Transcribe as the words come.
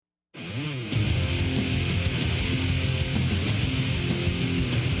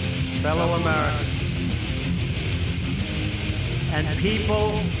fellow Americans, and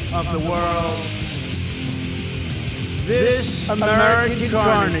people of the world, this American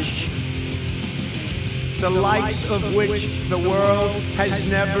carnage, the likes of which the world has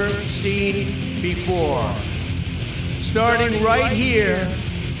never seen before, starting right here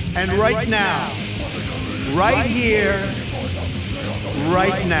and right now, right here,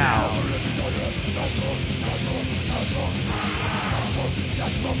 right now.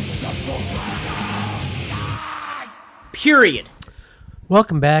 Period.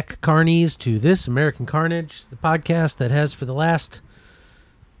 Welcome back, Carnies, to This American Carnage, the podcast that has for the last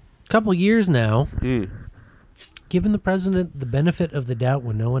couple years now given the president the benefit of the doubt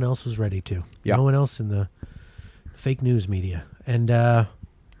when no one else was ready to. Yeah. No one else in the fake news media. And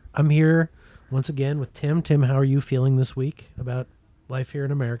I'm here once again with Tim. Tim, how are you feeling this week about life here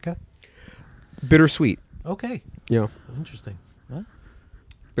in America? Bittersweet. Okay. Yeah. Interesting. What?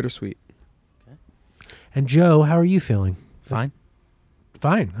 Bittersweet. And Joe, how are you feeling? Fine.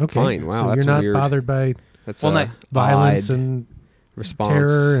 Fine. Okay. Fine. Wow, So that's you're not weird. bothered by That's Well, a not violence odd and response.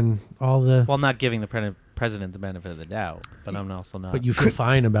 terror and all the... Well, I'm not giving the president the benefit of the doubt, but I'm also not. But you feel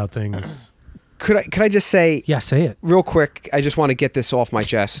fine about things. Could I just say Yeah, say it. real quick? I just want to get this off my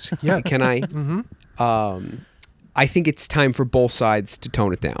chest. Yeah. Can I? Mm-hmm. I think it's time for both sides to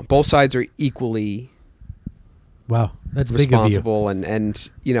tone it down. Both sides are equally Wow, that's big of you. responsible, and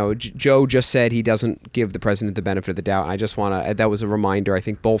you know, Joe just said he doesn't give the president the benefit of the doubt. And I just want to. That was a reminder. I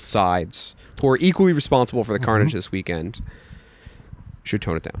think both sides, who are equally responsible for the carnage this weekend, should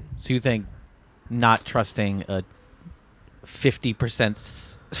tone it down. So you think not trusting a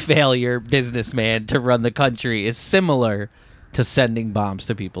 50% failure businessman to run the country is similar to sending bombs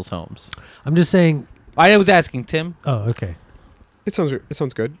to people's homes? I'm just saying. I was asking Tim. Oh, okay. It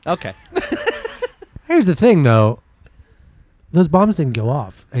sounds good. Okay. Here's the thing, though. Those bombs didn't go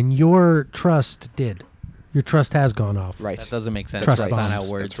off, and your trust did. Your trust has gone off. Right. That doesn't make sense. Trust That's not bombs.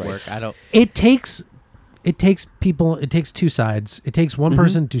 how words That's right. work. I don't. It takes people. It takes two sides. It takes one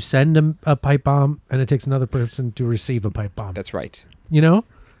person to send a pipe bomb, and it takes another person to receive a pipe bomb. That's right. You know,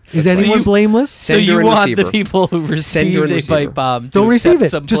 is That's right. anyone So you- blameless? So Sender you and want receiver. the people who Sender received and a receiver. pipe bomb to Don't receive accept it.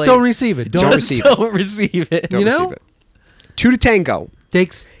 some Just blame. don't receive it. Don't Just receive Don't receive it. Don't You know? receive it. 2 to tango.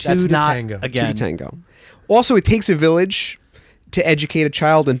 Takes two That's to not tango. 2 again. to tango. Also, it takes a village to educate a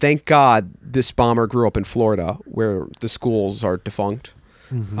child, and thank God this bomber grew up in Florida, where the schools are defunct,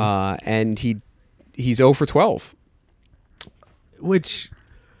 and he's 0 for 12. Which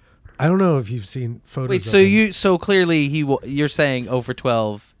I don't know if you've seen photos. Wait, of so him. so clearly you're saying 0 for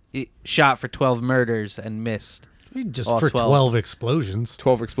 12, shot for 12 murders and missed. just all for 12. 12 explosions.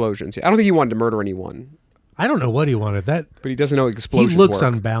 12 explosions. I don't think he wanted to murder anyone, I don't know what he wanted. That but he doesn't know explosions he looks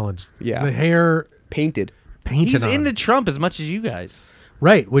work. unbalanced. Yeah. The hair Painted. painted He's on. into Trump as much as you guys.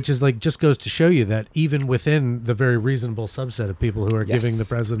 Right, which is like just goes to show you that even within the very reasonable subset of people who are Yes. giving the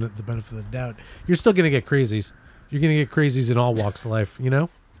president the benefit of the doubt, you're still going to get crazies. You're going to get crazies in all walks of life, you know?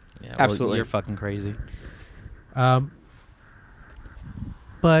 Yeah, well, Absolutely. you're fucking crazy.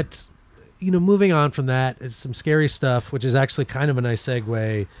 But, you know, moving on from that is some scary stuff, which is actually kind of a nice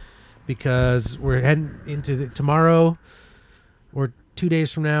segue because we're heading into tomorrow or 2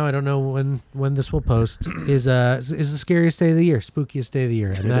 days from now. I don't know when this will post is the scariest day of the year, spookiest day of the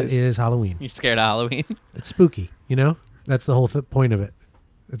year. And that is Halloween. You're scared of Halloween? It's spooky, you know? That's the whole point of it.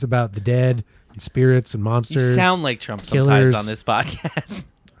 It's about the dead and spirits and monsters. You sound like Trump killers. sometimes on this podcast.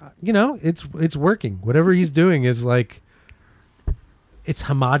 You know, it's working. Whatever he's doing is like it's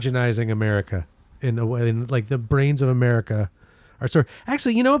homogenizing America in a way, and like the brains of America are sort.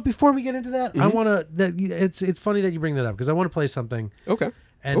 Actually, you know what? Before we get into that, I want to. That it's funny that you bring that up because I want to play something. Okay.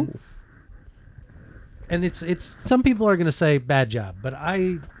 And it's some people are going to say bad job, but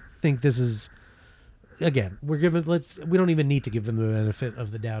I think this is again we don't even need to give them the benefit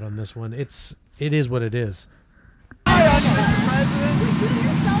of the doubt on this one. It is what it is.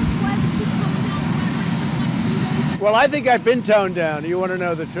 Well, I think I've been toned down. You want to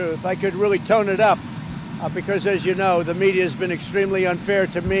know the truth? I could really tone it up because, as you know, the media has been extremely unfair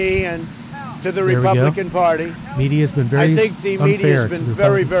to me and to the There we go. Republican Party. Media has been very. I think the media unfair has to been the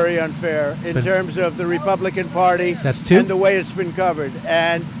very, Republicans. very unfair in But- terms of the Republican Party That's two? and the way it's been covered.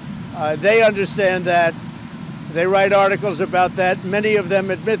 And they understand that. They write articles about that. Many of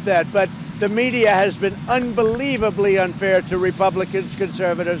them admit that. But the media has been unbelievably unfair to Republicans,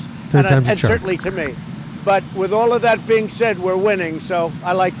 conservatives, Third time's a and charm. certainly to me. But with all of that being said, we're winning, so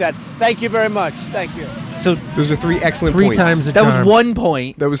I like that. Thank you very much. Thank you. So Those are 3 excellent Three points. times the that was charm. 1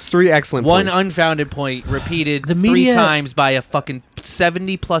 point. That was 3 excellent One points. unfounded point repeated The 3 media- times by a fucking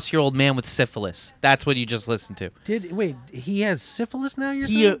 70-plus-year-old man with syphilis. That's what you just listened to. Wait, he has syphilis now, you're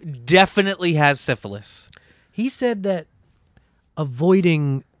He saying? definitely has syphilis. He said that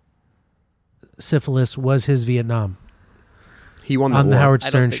avoiding syphilis was his Vietnam He won on the war. Howard I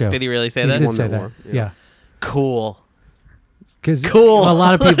don't Stern think- show. Did he really say He that? did won say that that. war, Yeah. yeah. Cool. Because Cool. a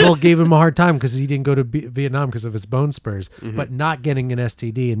lot of people gave him a hard time because he didn't go to Vietnam because of his bone spurs, but not getting an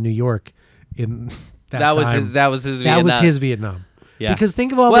STD in New York in that was time. his. That was his. That Vietnam. was his Vietnam. Yeah. Because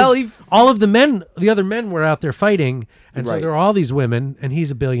think of all Well, those, all of the men, the other men were out there fighting, and so Right. there are all these women, and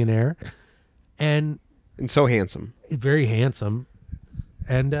he's a billionaire, and And so handsome. very handsome,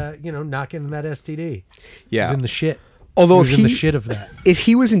 and not getting that STD. Yeah. He's in the shit. Although he was if in the he- shit of that. If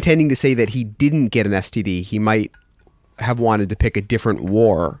he was intending to say that he didn't get an STD, he might have wanted to pick a different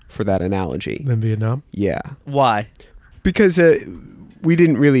war for that analogy. Than Vietnam. Yeah. Why? Because we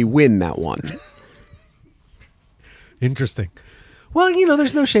didn't really win that one. Interesting. Well,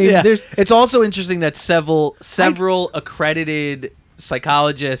 there's no shame. Yeah. There's It's also interesting that several accredited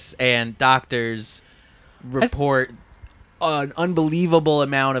psychologists and doctors report an unbelievable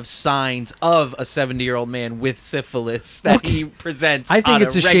amount of signs of a 70-year-old man with syphilis that he presents. I think on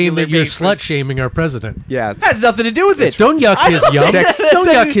it's a shame regular that you're basis. slut shaming our president. Yeah. Has nothing to do with it. Don't yuck his don't yum. think Don't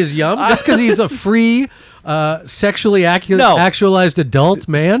that's- yuck his yum. Just because he's a free, sexually No. actualized adult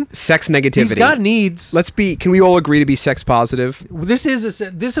man. Sex negativity. He's got needs. Can we all agree to be sex positive?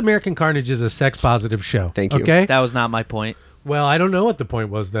 This American Carnage is a sex positive show. Thank you. Okay. That was not my point. Well, I don't know what the point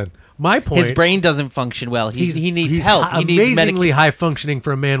was then. My point. His brain doesn't function well. He needs he's help. He needs amazingly medication. high functioning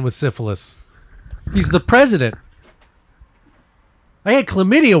for a man with syphilis. He's the president. I had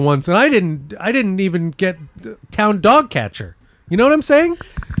chlamydia once, and I didn't even get town dog catcher. You know what I'm saying?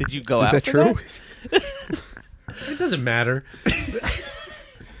 Did you go Is out that for true? It doesn't matter.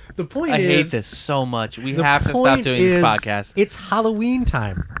 The point I is, hate this so much. We the have to stop point doing this is, podcast. It's Halloween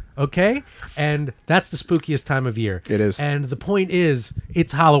time, okay? And that's the spookiest time of year. It is. And the point is,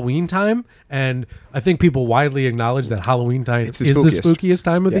 it's Halloween time, and I think people widely acknowledge that Halloween time It's the is the spookiest. spookiest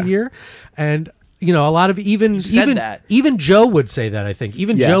time of Yeah. the year. And a lot of said that. even Joe would say that. I think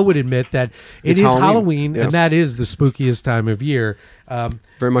even Yeah. Joe would admit that It's is Halloween. Halloween, Yeah. and that is the spookiest time of year.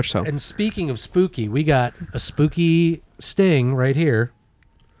 Very much so. And speaking of spooky, we got a spooky sting right here.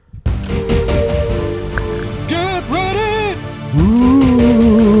 Get ready,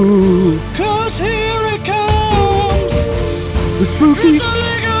 Ooh, 'cause here it comes. the spooky. It's a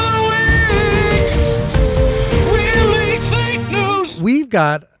leak of the week. We leak fake news. We've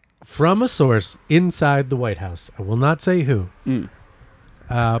got from a source inside the White House. I will not say who,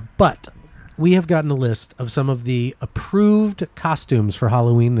 but we have gotten a list of some of the approved costumes for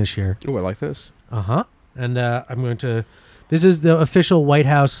Halloween this year. Oh, I like this. And I'm going to. This is the official White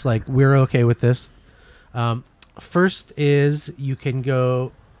House. Like, we're okay with this. First is you can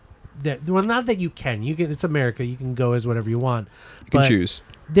go. Well, not that you can. You can. It's America. You can go as whatever you want. You can But choose.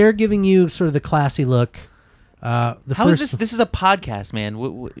 They're giving you sort of the classy look. The How is first, this? This is a podcast, man.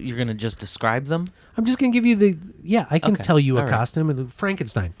 You're gonna just describe them? I'm just gonna give you the. Yeah, I can Okay, tell you a all right. costume.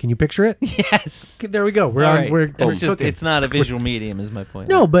 Frankenstein. Can you picture it? Yes. There we go. We're All on. right. We're It's just cooking. it's not a visual medium, is my point.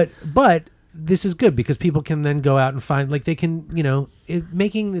 No, but this is good because people can then go out and find, like, they can,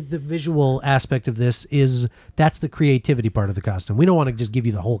 making the visual aspect of this that's the creativity part of the costume. We don't want to just give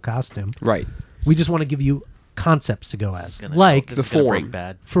you the whole costume. Right. We just want to give you concepts to go as. Gonna- Like, this the is gonna break form.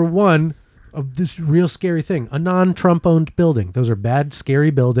 bad. for one, of this real scary thing, a non-Trump owned building. Those are bad,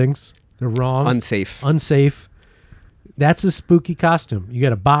 scary buildings. They're wrong. Unsafe. Unsafe. That's a spooky costume. You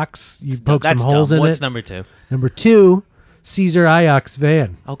got a box, you poke some That's holes dumb. in What's it. number 2? Number 2, Caesar Ajax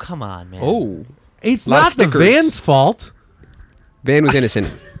van. Oh, come on, man. Oh. It's Lot of not the stickers. van's fault. Van was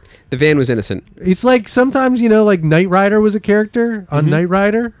innocent. The van was innocent. It's like sometimes, like Knight Rider was a character on Knight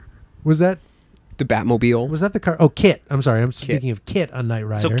Rider. Was that The Batmobile. the car? Oh, Kit. I'm sorry. I'm speaking of Kit on Knight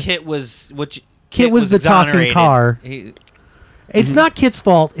Rider. So Kit was Kit was the talking exonerated. car. He- It's not Kit's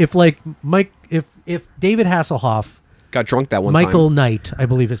fault if, like, if David Hasselhoff, Got drunk that one Michael time. Knight, I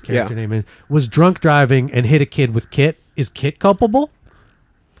believe his character Yeah. name is, was drunk driving and hit a kid with Kit. Is Kit culpable?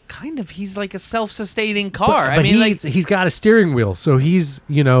 kind of. He's like a self-sustaining car. But I mean, like he's got a steering wheel, so he's,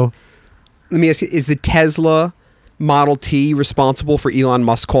 Let me ask you, is the Tesla Model T responsible for Elon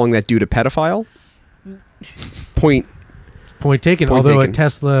Musk calling that dude a pedophile? Point taken. Point Although taken. a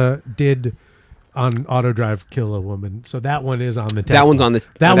Tesla did on auto drive kill a woman, so that one is on the Tesla. That one's on the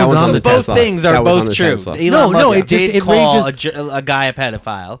That one's on the both Tesla. things are That was on both the true. Tesla. Elon No, Musk it just- did it call ranges- a guy a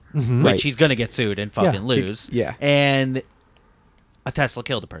pedophile, which Right. he's gonna get sued and fucking Yeah. lose. Yeah. And a Tesla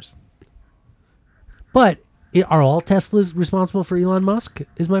killed a person. But are all Teslas responsible for Elon Musk?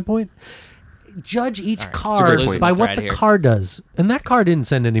 Is my point. Judge each car great point. by what Right the here. car does, and that car didn't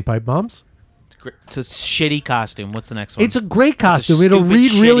send any pipe bombs. It's a shitty costume. What's the next one? It's a great It's a costume. It'll stupid,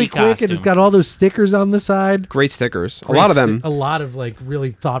 read really shitty quick, and it's costume. got all those stickers on the side. Great stickers. A lot of them. A lot of like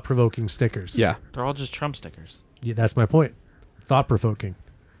really thought-provoking stickers. Yeah. They're all just Trump stickers. Yeah, that's my point. Thought-provoking.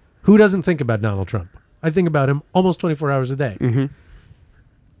 Who doesn't think about Donald Trump? I think about him almost 24 hours a day. Mm-hmm.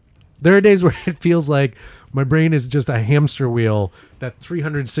 There are days where it feels like my brain is just a hamster wheel that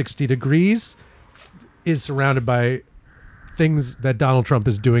 360 degrees is surrounded by things that Donald Trump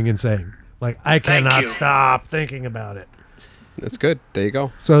is doing and saying. Like, I cannot stop thinking about it. That's good. There you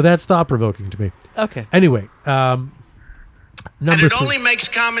go. So that's thought-provoking to me. Okay. Anyway, number And it three. only makes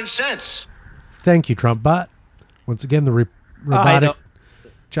common sense. Thank you, Trump bot. Once again, the I robotic know.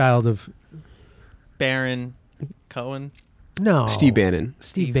 child of... Baron Cohen. No. Steve Bannon.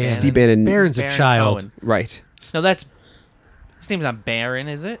 Steve Bannon. Steve Bannon. Barron's a Baron child. Cohen. Right. No, that's his name's not Baron,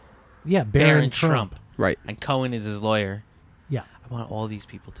 is it? Yeah, Baron Trump. Right. And Cohen is his lawyer. Yeah. I want all these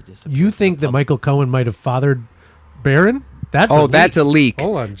people to disappear. You from think the that public. Michael Cohen might have fathered Barron? That's Oh, that's a leak.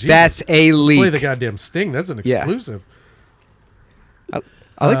 Hold on, Jesus. That's a Let's play the leak. goddamn sting. That's an Yeah. exclusive.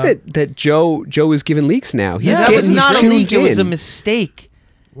 I like that Joe is giving leaks now. He's that getting was he's not a tuned leak. It was a in. mistake.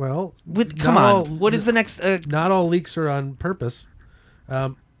 Well, Come not on. all- What is the next? Not all leaks are on purpose.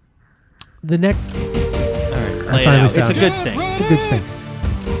 The next, All right, play it finally out. It's a found good it. sting. it's a good sting.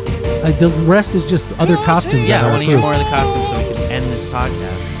 The rest is just other costumes. Yeah, that I are want to hear approved. more of the costumes so we can end this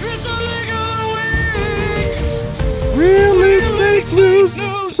podcast. It's the leak of the week. Real leaks, fake news,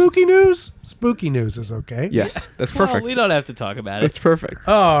 spooky news. Spooky news is okay. Yes, that's Well, perfect. we don't have to talk about it. That's perfect.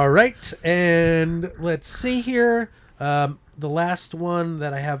 All right, and let's see here. The last one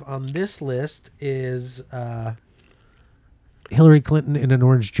that I have on this list is Hillary Clinton in an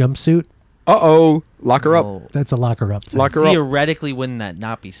orange jumpsuit. Uh-oh. Lock her up. Oh. That's a lock her up thing. Lock her up. Theoretically, wouldn't that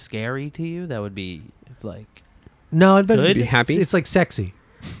not be scary to you? That would be like No, I bet Good? Be happy? It's like sexy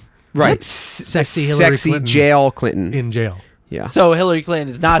Right. Sexy Hillary Sexy Clinton. jail Clinton. in jail. Yeah. so. Hillary Clinton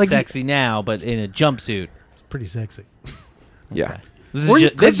is not Like you- sexy now, but in a jumpsuit. It's pretty sexy. Yeah. This Or is, it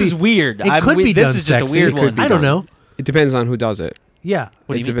just, could this be- is weird. It could be this done is just sexy. a weird It could one. be I don't know. It depends on who does it. Yeah,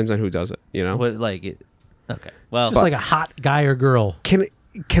 What do It you mean? depends on who does it, you know? What like it? Okay. Well, just like a hot guy or girl.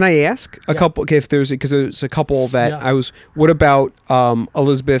 Can I ask a couple? Okay, if there's because there's a couple that Yeah. I was. What about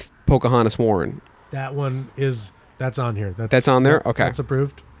Elizabeth Pocahontas Warren? That one that's on here. That's on there? yeah, Okay. that's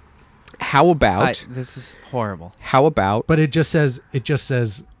approved. How about? this is horrible. How about? But it just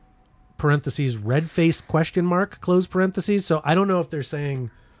says parentheses red face question mark close parentheses. So I don't know if they're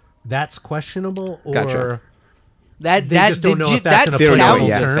saying that's questionable or Gotcha. That They that just don't did know you- if that's that an They don't know it sounds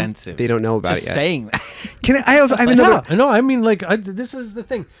yet. offensive. They don't know about Just it yet. saying that. Can I have another? Yeah, no, I mean like this is the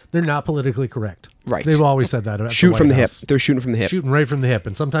thing. They're not politically correct. Right. They've always said that. About Shoot the from the White hip. House. They're shooting from the hip. Shooting right from the hip,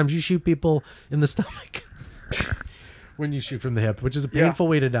 and sometimes you shoot people in the stomach when you shoot from the hip, which is a painful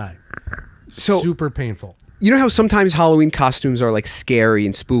way to die. So Super painful. you know how sometimes Halloween costumes are like scary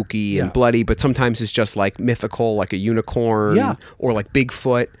and spooky and Yeah. bloody, but sometimes it's just like mythical, like a unicorn Yeah. or like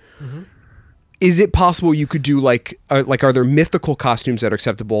Bigfoot. Is it possible you could do like are there mythical costumes that are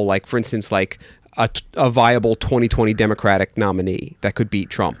acceptable? Like for instance, like a viable 2020 Democratic nominee that could beat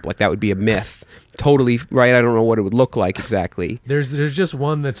Trump. Like that would be a myth. Totally right. I don't know what it would look like exactly. There's just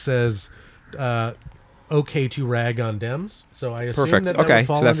one that says okay to rag on Dems. So I assume Perfect. that Okay, would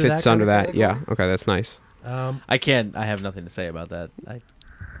fall so that fits kind under of that. Yeah. category. Okay, that's nice. I can't. I have nothing to say about that. I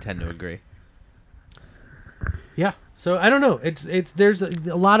tend to agree. Yeah. So I don't know. It's there's a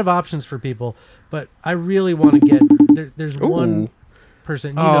lot of options for people, but I really want to get there's one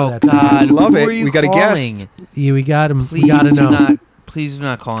person. You know that's Love who it. are you We got a guest. calling? Yeah, we got him. Please we got to do know. not. Please do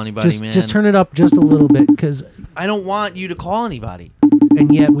not call anybody, man. Just turn it up just a little bit, because I don't want you to call anybody.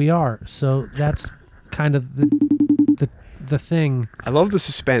 and yet we are. So that's kind of the thing. I love the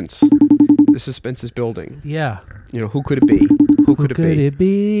suspense. The suspense is building. Yeah. You know, who could it be? Who could it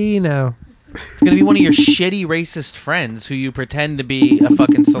be? now? It's gonna be one of your shitty racist friends who you pretend to be a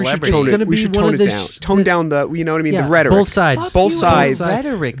fucking We should celebrity. tone It's gonna it. We be should one tone of it the down. sh- Tone the- down the. You know what I mean? Yeah, The rhetoric. both sides. Fuck Both you, sides.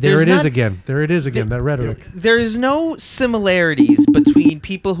 Rhetoric. There There's it is not- again. There it is again. That rhetoric. There's no similarities between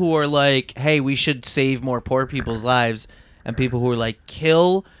people who are like, "Hey, we should save more poor people's lives," and people who are like,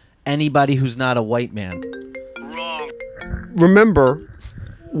 "Kill anybody who's not a white man." Remember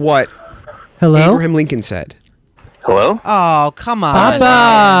what Hello, Abraham Lincoln said. Hello? Oh, come on.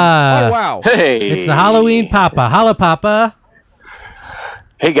 Papa. Oh wow! Hey. It's the Halloween Papa. Holla, Papa.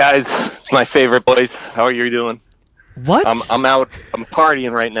 Hey guys, it's my favorite place. How are you doing? What? I'm out. I'm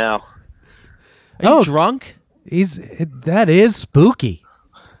partying right now. Are you drunk? That is spooky.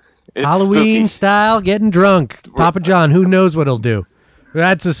 It's Halloween spooky. style, getting drunk. Papa John, who knows what he'll do?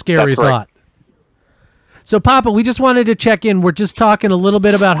 That's a scary That's right. thought. So, Papa, we just wanted to check in. We're just talking a little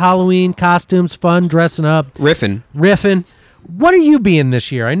bit about Halloween costumes, fun, dressing up, Riffin. riffing. What are you being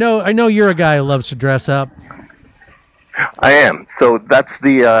this year? I know you're a guy who loves to dress up. I am. So that's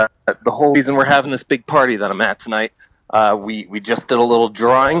the whole reason we're having this big party that I'm at tonight. We just did a little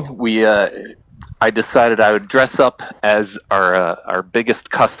drawing. I decided I would dress up as our biggest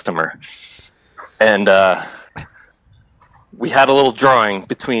customer, and we had a little drawing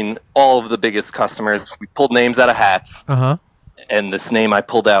between all of the biggest customers. We pulled names out of hats, and this name I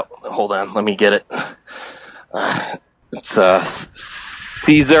pulled out. Hold on, let me get it. It's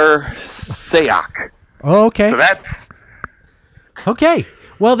Caesar Sayoc. Oh, okay. So that's Okay.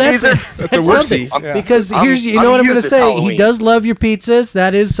 Well, that's Caesar. That's a whoopsie. something. Because I'm- here's, you I'm know what I'm used going to this say. He Halloween. does love your pizzas.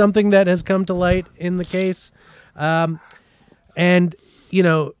 That is something that has come to light in the case. And, you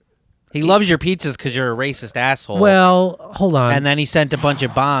know, He loves your pizzas because you're a racist asshole. well, hold on. and then he sent a bunch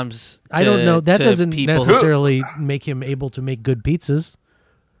of bombs. I don't know. That to doesn't people necessarily make him able to make good pizzas.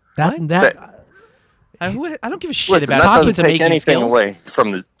 That I don't give a shit Listen, about that doesn't pizza take making anything skills. away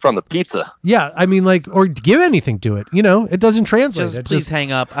from the pizza. yeah, I mean, like, or give anything to it. You know, it doesn't translate. Just It please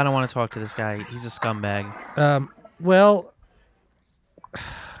hang up. I don't want to talk to this guy. He's a scumbag. Well,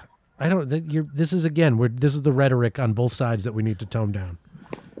 I don't. This is again. This is the rhetoric on both sides that we need to tone down.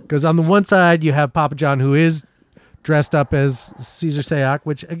 Because on the one side you have Papa John, who is dressed up as Caesar Sayoc,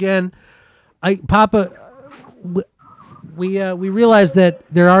 which again, we realize that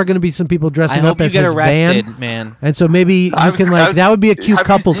there are going to be some people I dressing hope up you as get his arrested, van, man. and so maybe you can like that would be a cute have you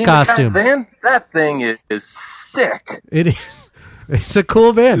couple's seen the guy's costume. van? That thing is sick. It is. It's a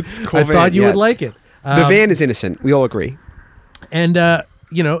cool van. It's a cool I van, thought you yeah. would like it. The van is innocent. We all agree. And,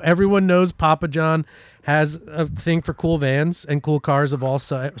 you know, everyone knows Papa John has a thing for cool vans and cool cars of all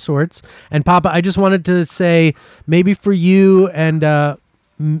sorts. And, Papa, I just wanted to say maybe for you and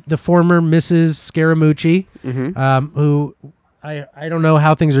the former Mrs. Scaramucci, who I don't know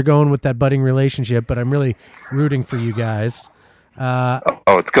how things are going with that budding relationship, but I'm really rooting for you guys. Oh,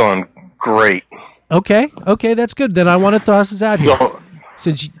 it's going great. Okay, that's good. Then I want to toss this out here. So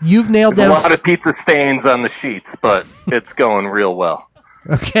Since you've nailed there's a down... lot of pizza stains on the sheets, but it's going real well.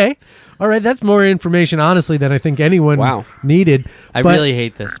 Okay. All right, that's more information, honestly, than I think anyone Wow. needed. I But really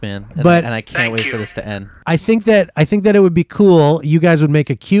hate this, man. but- And I can't wait for this to end. I think that it would be cool. You guys would make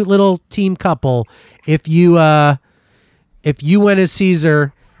a cute little team couple if you went as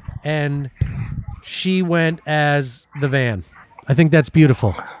Caesar and she went as the van. I think that's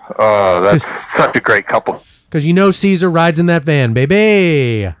beautiful Oh, that's such a great couple. because you know Caesar rides in that van,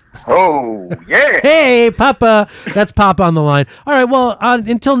 baby. Oh, yeah. Hey, Papa. That's Papa on the line. All right. Well,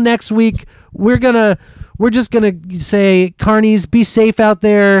 until next week, we're just gonna say, Carnies, be safe out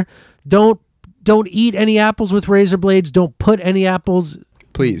there. Don't eat any apples with razor blades. Don't put any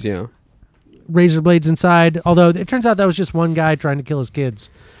Please, yeah. razor blades inside. Although it turns out that was just one guy trying to kill his kids.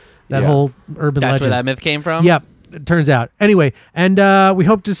 That Yeah. whole urban That's legend. where that myth came from? Yep. It turns out. Anyway, and we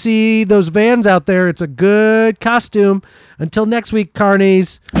hope to see those vans out there. It's a good costume. Until next week,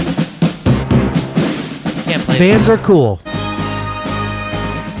 Carnies. Can't play Vans are cool.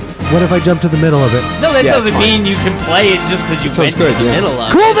 What if I jump to the middle of it? No, that Yeah, it's doesn't fine. mean you can play it just because you Sounds went to good, the yeah. middle of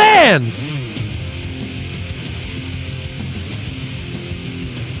it. Cool vans!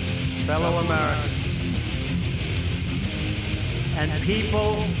 Fellow Americans and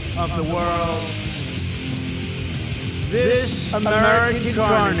people of the world, this American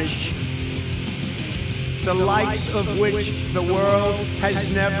carnage, the likes of which the world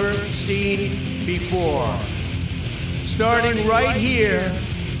has never seen before, starting right here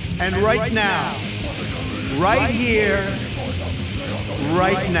and right now, right here,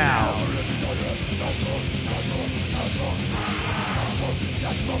 right now.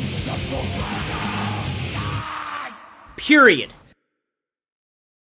 Period.